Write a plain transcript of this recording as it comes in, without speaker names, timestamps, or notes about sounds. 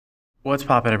What's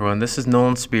poppin', everyone? This is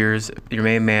Nolan Spears, your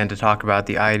main man, to talk about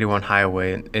the I-81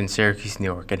 highway in Syracuse, New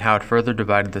York, and how it further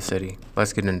divided the city.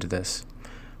 Let's get into this.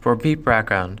 For a brief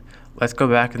background, let's go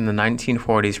back in the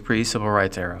 1940s pre-civil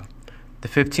rights era. The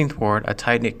 15th Ward, a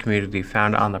tight-knit community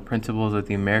founded on the principles of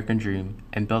the American dream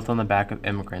and built on the back of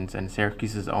immigrants and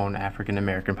Syracuse's own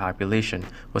African-American population,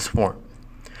 was formed.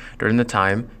 During the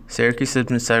time, Syracuse has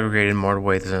been segregated in more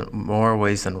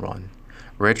ways than one.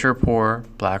 Rich or poor,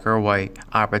 black or white,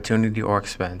 opportunity or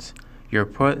expense. You're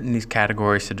put in these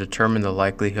categories to determine the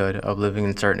likelihood of living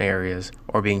in certain areas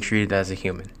or being treated as a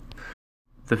human.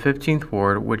 The 15th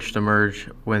Ward, which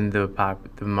emerged when the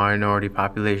minority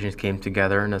populations came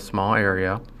together in a small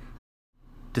area,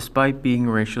 despite being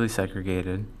racially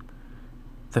segregated,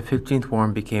 the 15th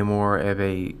Ward became more of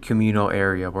a communal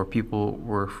area where people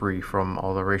were free from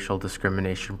all the racial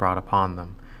discrimination brought upon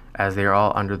them, as they are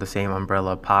all under the same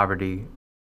umbrella of poverty.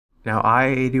 Now,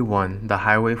 I-81, the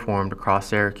highway formed across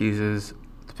Syracuse's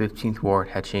 15th Ward,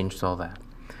 had changed all that.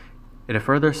 It had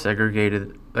further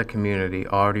segregated the community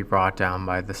already brought down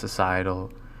by the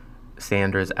societal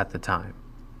standards at the time.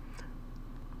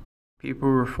 People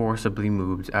were forcibly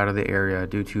moved out of the area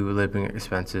due to living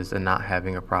expenses and not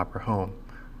having a proper home,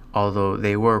 although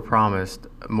they were promised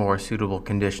more suitable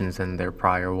conditions than their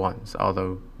prior ones,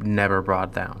 although never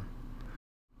brought down.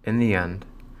 In the end,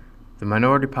 the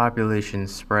minority population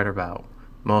spread about,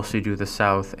 mostly to the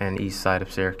south and east side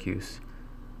of Syracuse,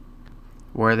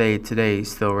 where they today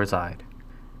still reside,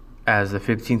 as the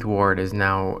 15th Ward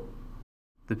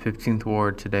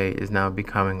today is now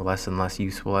becoming less and less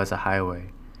useful as a highway,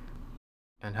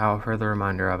 and how a further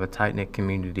reminder of a tight-knit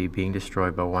community being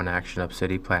destroyed by one action of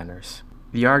city planners.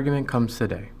 The argument comes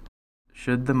today.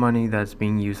 Should the money that's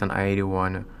being used on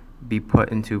I-81 be put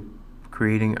into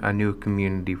creating a new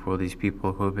community for these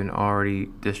people who have been already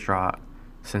distraught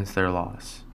since their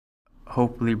loss,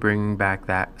 hopefully bringing back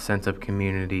that sense of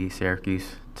community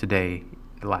Syracuse today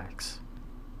lacks?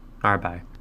 Alright, bye.